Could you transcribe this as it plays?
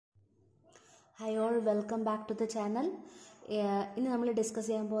Hi all, welcome back to the channel. ഇന്ന് നമ്മൾ discuss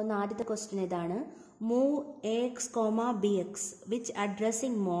ചെയ്യാൻ പോകുന്ന ആദ്യത്തെ ക്വസ്റ്റ്യൻ ഇതാണ്. Move ax, bx. Which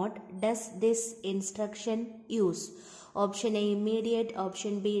addressing mode does this instruction use? Option A immediate,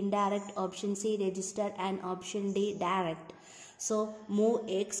 option B indirect, option C register and option D direct. So move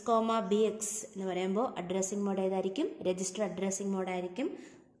x, bx എന്ന് പറയുമ്പോൾ addressing mode ഏതായിരിക്കും? Register addressing mode ആയിരിക്കും.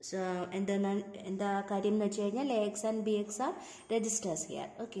 എന്താ കാര്യം എന്ന് വെച്ച് കഴിഞ്ഞാൽ X and B X R registers here.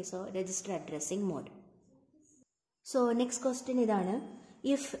 Okay, so register addressing mode. So next question ഇതാണ്.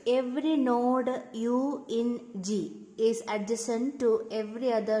 If every node you in G is adjacent to every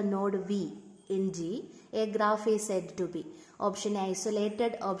other node V in G, a graph is said to be option A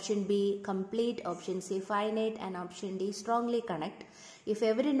isolated, option B complete, option C finite and option D strongly connect. If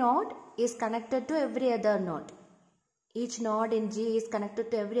every node is connected to every other node, each node in G is connected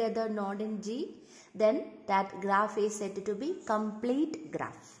to every other node in G, then that graph is said to be complete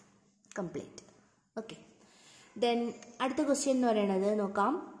graph. Complete. Okay. Then അടുത്ത question എന്ന് പറയുന്നത്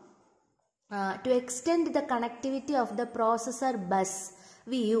നോക്കാം. To extend the connectivity of the processor bus,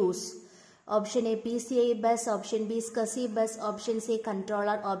 we use option A PCI bus, option B SCSI bus, option C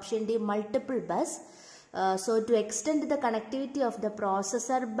controller, option D multiple bus. So to extend the connectivity of the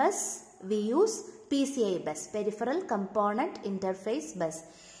processor bus, we use PCI bus, peripheral component interface bus.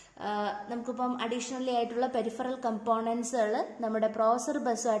 നമുക്കിപ്പം additionally ആയിട്ടുള്ള peripheral കമ്പോണൻസുകൾ നമ്മുടെ processor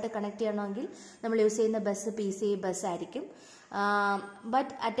ബസ്സുമായിട്ട് connect ചെയ്യണമെങ്കിൽ നമ്മൾ use ചെയ്യുന്ന bus PCI bus ആയിരിക്കും.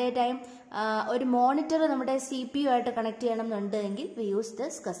 But at A time ഒരു monitor നമ്മുടെ CPU ആയിട്ട് കണക്ട് ചെയ്യണം എന്നുണ്ടെങ്കിൽ we use the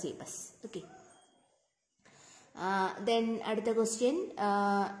SCSI bus. Okay, then അടുത്ത question.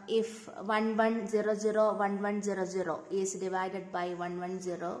 If 1100 is divided by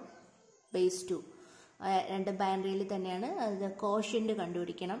 110/2, രണ്ട് ബൈനറിയിൽ തന്നെയാണ്. അത് കോഷ്യൻ്റ്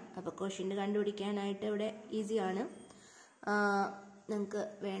കണ്ടുപിടിക്കണം. അപ്പോൾ കോഷ്യൻ്റ് കണ്ടുപിടിക്കാനായിട്ട് ഇവിടെ ഈസിയാണ്. നിങ്ങൾക്ക്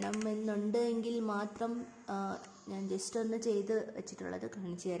വേണമെന്നുണ്ടെങ്കിൽ മാത്രം ഞാൻ ജസ്റ്റ് ഒന്ന് ചെയ്ത് വെച്ചിട്ടുള്ളത്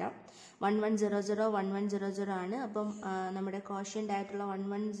കാണിച്ചു തരാം. 1100 ആണ്. അപ്പം നമ്മുടെ കോഷ്യൻ്റ് ആയിട്ടുള്ള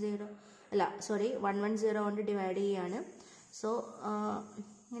 110 കൊണ്ട് ഡിവൈഡ് ചെയ്യുകയാണ്. സോ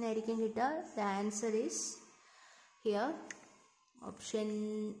ഇങ്ങനെ ആയിരിക്കും കിട്ടുക. The answer is here option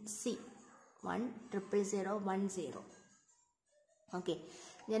C 10010. Okay,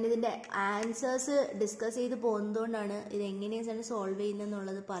 ഞാനിതിൻ്റെ ആൻസേഴ്സ് ഡിസ്കസ് ചെയ്ത് പോകുന്നതുകൊണ്ടാണ് ഇതെങ്ങനെയാണ് സോൾവ്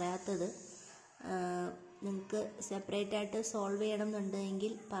ചെയ്യുന്നതെന്നുള്ളത് പറയാത്തത്. നിങ്ങൾക്ക് സെപ്പറേറ്റ് ആയിട്ട് സോൾവ് ചെയ്യണം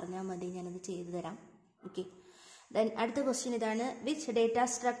എന്നുണ്ടെങ്കിൽ പറഞ്ഞാൽ മതി, ഞാനത് ചെയ്തു തരാം. ഓക്കെ, ദെൻ അടുത്ത ക്വസ്റ്റ്യൻ ഇതാണ്. Which data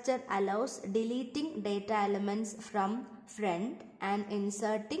structure allows deleting data elements from front and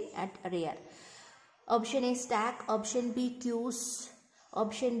inserting at rear? Option A stack, option B quiz,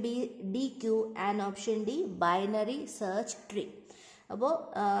 option B DQ and option D binary search tree. അപ്പോൾ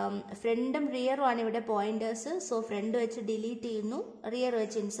ഫ്രണ്ടും റിയറും ആണ് ഇവിടെ pointers. So front വെച്ച് delete ചെയ്യുന്നു, rear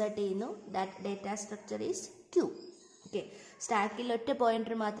വെച്ച് insert ചെയ്യുന്നു. That data structure is Q. Okay, സ്റ്റാക്കിൽ ഒറ്റ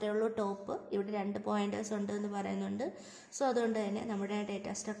പോയിന്റർ മാത്രമേ ഉള്ളൂ ടോപ്പ്. ഇവിടെ രണ്ട് പോയിന്റേഴ്സ് ഉണ്ട് എന്ന് പറയുന്നുണ്ട്. സോ അതുകൊണ്ട് തന്നെ നമ്മുടെ ഡേറ്റ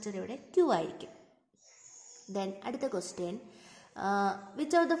സ്ട്രക്ചർ ഇവിടെ ക്യൂ ആയിരിക്കും. ദെൻ അടുത്ത question.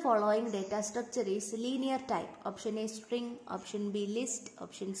 Which of the following data structure is linear type? Option A string, option B list,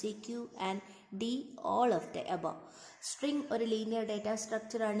 option C queue and D all of the above. String ഒരു linear data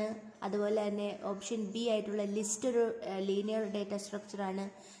structure ആണ്. അതുപോലെ തന്നെ option B ആയിട്ടുള്ള list ഒരു linear data structure ആണ്.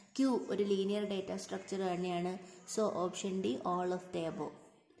 Q ഒരു linear data structure തന്നെയാണ്. So option D all of the above.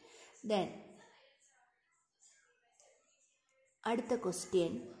 Then അടുത്ത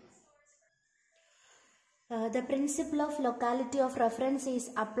question. The principle of locality of reference is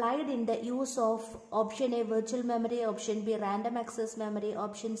applied in the use of option A virtual memory, option B random access memory,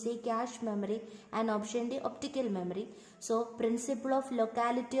 option C cache memory and option D optical memory. So principle of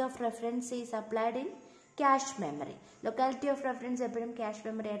locality of reference is applied in cache memory. Locality of reference എപ്പോഴും cache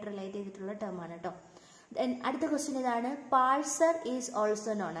memory ആയിട്ട് relate ചെയ്തിട്ടുള്ള term ആണ് കേട്ടോ. Then അടുത്ത question ഇതാണ്. Parser is also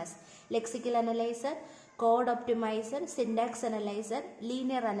known as lexical analyzer, code optimiser, syntax analyser,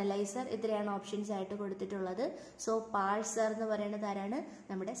 linear analyser. ഇത്രയാണ് options ആയിട്ട് കൊടുത്തിട്ടുള്ളത്. സോ പാഴ്സർ എന്ന് പറയുന്നത് ആരാണ്?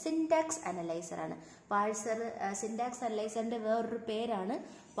 നമ്മുടെ സിൻടാക്സ് അനലൈസർ ആണ്. പാഴ്സർ സിൻടാക്സ് അനലൈസറിന്റെ വേറൊരു പേരാണ്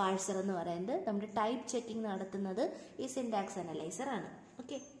പാഴ്സർ എന്ന് പറയുന്നത്. നമ്മുടെ ടൈപ്പ് ചെക്കിംഗ് നടത്തുന്നത് ഈ സിൻടാക്സ് അനലൈസർ ആണ്.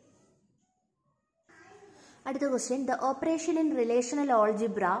 ഓക്കെ, അടുത്ത question. The operation in relational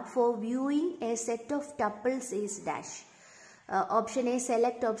algebra four viewing A set of tuples is dash. Option A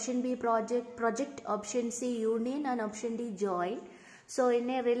select, option B project, option C union and option D join. So in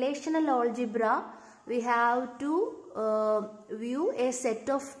a relational algebra we have to view A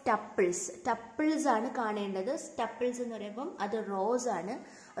set of tuples. Tuples ആണ് കാണേണ്ടത്. Tuples എന്ന് പറയുമ്പം അത് rose ആണ്.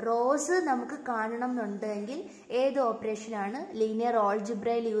 Rose നമുക്ക് കാണണം എന്നുണ്ടെങ്കിൽ ഏത് ഓപ്പറേഷനാണ് linear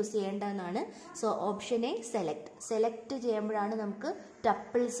ഓൾജിബ്രയിൽ use ചെയ്യേണ്ടതെന്നാണ്. So option A select ചെയ്യുമ്പോഴാണ് നമുക്ക്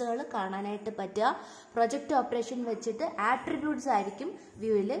ടപ്പിൾസുകൾ കാണാനായിട്ട് പറ്റുക. പ്രൊജക്റ്റ് ഓപ്പറേഷൻ വെച്ചിട്ട് ആട്രിബ്യൂട്ട്സ് ആയിരിക്കും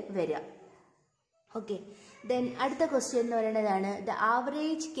വ്യൂവിൽ വരിക. ഓക്കെ, ദെൻ അടുത്ത ക്വസ്റ്റ്യൻ എന്ന് പറയുന്നതാണ് the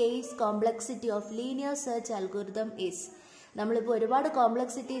average case complexity of linear search algorithm is. നമ്മളിപ്പോൾ ഒരുപാട്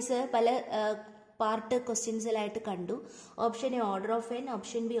കോംപ്ലക്സിറ്റീസ് പല പാർട്ട് ക്വസ്റ്റ്യൻസിലായിട്ട് കണ്ടു. Option A order of N,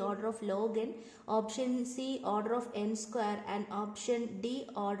 option B order of log N, option C order of N square and option D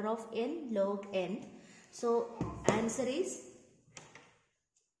order of N log N. So answer is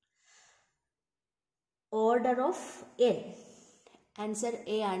order of N. Answer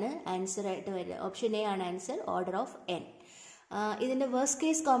A ആണ് answer ആയിട്ട് വരിക. Option A ആണ് answer, order of N. ഇതിൻ്റെ worst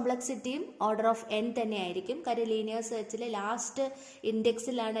case കോംപ്ലക്സിറ്റിയും order of N തന്നെ ആയിരിക്കും. കാര്യം linear സെർച്ചിൽ last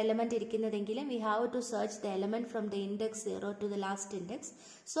ഇൻഡെക്സിലാണ് element ഇരിക്കുന്നതെങ്കിലും we have to search the element from the index 0 to the last index.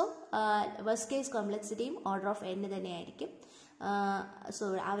 So worst case കോംപ്ലക്സിറ്റിയും order of N തന്നെ ആയിരിക്കും. So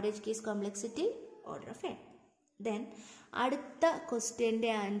average case complexity order of N. Then അടുത്ത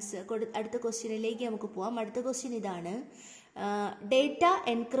ക്വസ്റ്റ്യൻ്റെ അടുത്ത ക്വസ്റ്റ്യനിലേക്ക് നമുക്ക് പോവാം. അടുത്ത ക്വസ്റ്റ്യൻ ഇതാണ്. Data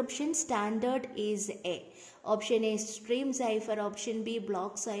encryption standard is A. Option A stream cipher, option B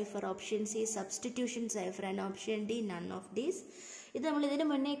block cipher, option C substitution cipher and option D none of these. ഇത് നമ്മൾ ഇതിന്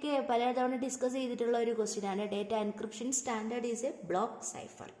മുന്നേക്ക് പലതവണ ഡിസ്കസ് ചെയ്തിട്ടുള്ള ഒരു ക്വസ്റ്റ്യൻ ആണ്. Data encryption standard is A block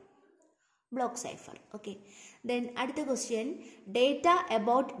cipher. Okay, then അടുത്ത question data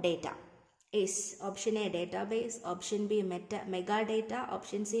about data is option A database, option B metadata,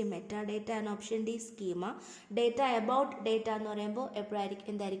 option C metadata and option D schema. Data about data എന്ന് പറയുമ്പോൾ എപ്പോഴായിരിക്കും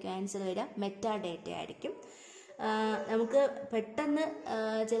എന്തായിരിക്കും answer വരിക? Metadata ആയിരിക്കും. നമുക്ക് പെട്ടെന്ന്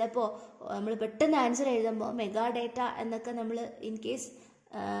ചിലപ്പോൾ നമ്മൾ പെട്ടെന്ന് ആൻസർ എഴുതുമ്പോൾ മെഗാഡേറ്റ എന്നൊക്കെ നമ്മൾ ഇൻ കേസ്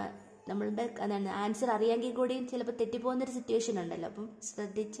നമ്മളുടെ ആൻസർ അറിയാമെങ്കിൽ കൂടിയും ചിലപ്പോൾ തെറ്റിപ്പോകുന്നൊരു സിറ്റുവേഷൻ ഉണ്ടല്ലോ. അപ്പം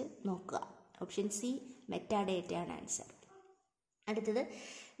ശ്രദ്ധിച്ച് നോക്കുക. Option C മെറ്റാഡേറ്റയാണ് answer. അടുത്തത്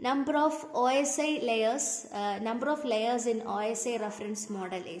number of layers in OSI reference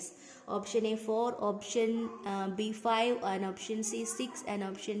model is option A 4, option B 5 and option C 6 and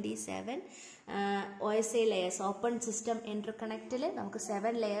option D 7. OSI layers open system interconnectil നമുക്ക്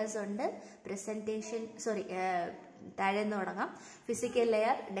 7 layers ഉണ്ട്. താഴെ നിന്ന് തുടങ്ങാം. Physical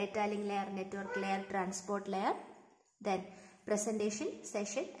layer, data link layer, network layer, transport layer, then presentation,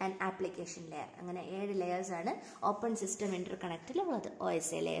 session and application layer. അങ്ങനെ 7 ലെയേഴ്സാണ് open system ഇന്റർകണക്റ്റിലുള്ളത്,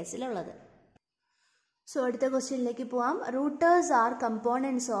 OSI ലെയേഴ്സിലുള്ളത്. So അടുത്ത ക്വസ്റ്റ്യനിലേക്ക് പോവാം. റൂട്ടേഴ്സ് R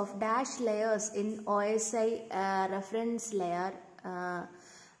components of dash layers in OSI reference layer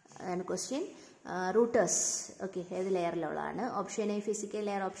ആണ് ക്വസ്റ്റ്യൻ. റൂട്ടേഴ്സ് ഓക്കെ ഏത് ലെയറിലുള്ളതാണ്? Option A physical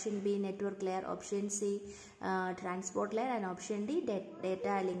layer, option B network layer, option C transport layer and option D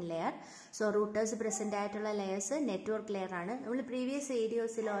data link layer. So റൂട്ടേഴ്സ് present ആയിട്ടുള്ള layers network layer ആണ്. നമ്മൾ previous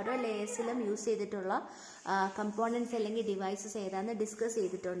വീഡിയോസിൽ ഓരോ ലെയേഴ്സിലും use ചെയ്തിട്ടുള്ള components അല്ലെങ്കിൽ devices ഏതാണെന്ന് ഡിസ്കസ്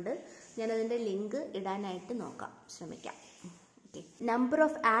ചെയ്തിട്ടുണ്ട്. ഞാനതിൻ്റെ ലിങ്ക് ഇടാനായിട്ട് ശ്രമിക്കാം. Okay, number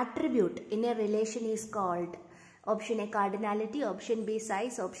of attribute in A relation is called. Option A cardinality, option B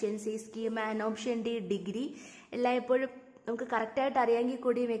size, option C schema and option D degree. എല്ലായ്പ്പോഴും നമുക്ക് കറക്റ്റായിട്ട് അറിയാമെങ്കിൽ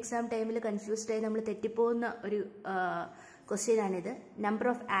കൂടിയും എക്സാം ടൈമിൽ കൺഫ്യൂസ്ഡ് ആയി നമ്മൾ തെറ്റിപ്പോകുന്ന ഒരു ക്വസ്റ്റ്യനാണിത്. നമ്പർ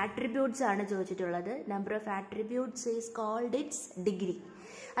ഓഫ് ആട്രിബ്യൂട്ട്സ് ആണ് ചോദിച്ചിട്ടുള്ളത്. Number of attributes is called it's degree.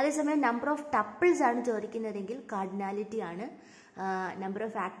 അതേസമയം നമ്പർ ഓഫ് ടപ്പിൾസ് ആണ് ചോദിക്കുന്നതെങ്കിൽ കാർഡിനാലിറ്റി ആണ്. നമ്പർ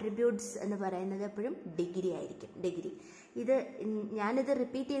ഓഫ് ആട്രിബ്യൂട്ട്സ് എന്ന് പറയുന്നത് എപ്പോഴും ഡിഗ്രി ആയിരിക്കും. ഞാനിത്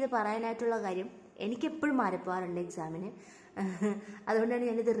റിപ്പീറ്റ് ചെയ്ത് പറയാനായിട്ടുള്ള കാര്യം എനിക്കെപ്പോഴും മാറിപ്പോകാറുണ്ട് എക്സാമിന്. അതുകൊണ്ടാണ്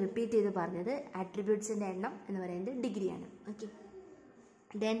ഞാനിത് റിപ്പീറ്റ് ചെയ്ത് പറഞ്ഞത്. ആട്രിബ്യൂട്ട്സിൻ്റെ എണ്ണം എന്ന് പറയുന്നത് ഡിഗ്രിയാണ്. ഓക്കെ,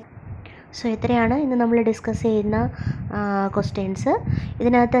 ദെൻ സോ ഇത്രയാണ് ഇന്ന് നമ്മൾ ഡിസ്കസ് ചെയ്യുന്ന ക്വസ്റ്റ്യൻസ്.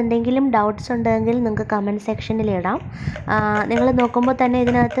 ഇതിനകത്ത് എന്തെങ്കിലും ഡൗട്ട്സ് ഉണ്ടെങ്കിൽ നിങ്ങൾക്ക് കമൻറ്റ് സെക്ഷനിൽ ഇടാം. നിങ്ങൾ നോക്കുമ്പോൾ തന്നെ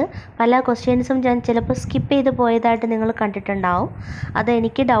ഇതിനകത്ത് പല ക്വസ്റ്റ്യൻസും ഞാൻ ചിലപ്പോൾ സ്കിപ്പ് ചെയ്ത് പോയതായിട്ട് നിങ്ങൾ കണ്ടിട്ടുണ്ടാവും. അത്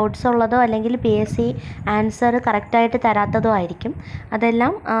എനിക്ക് ഡൗട്ട്സ് ഉള്ളതോ അല്ലെങ്കിൽ PSC ആൻസർ കറക്റ്റായിട്ട് തരാത്തതോ ആയിരിക്കും.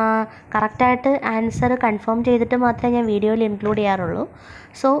 അതെല്ലാം കറക്റ്റായിട്ട് ആൻസർ കൺഫേം ചെയ്തിട്ട് മാത്രമേ ഞാൻ വീഡിയോയിൽ ഇൻക്ലൂഡ് ചെയ്യാറുള്ളൂ.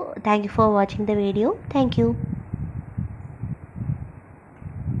 So thank you for watching the video. Thank you.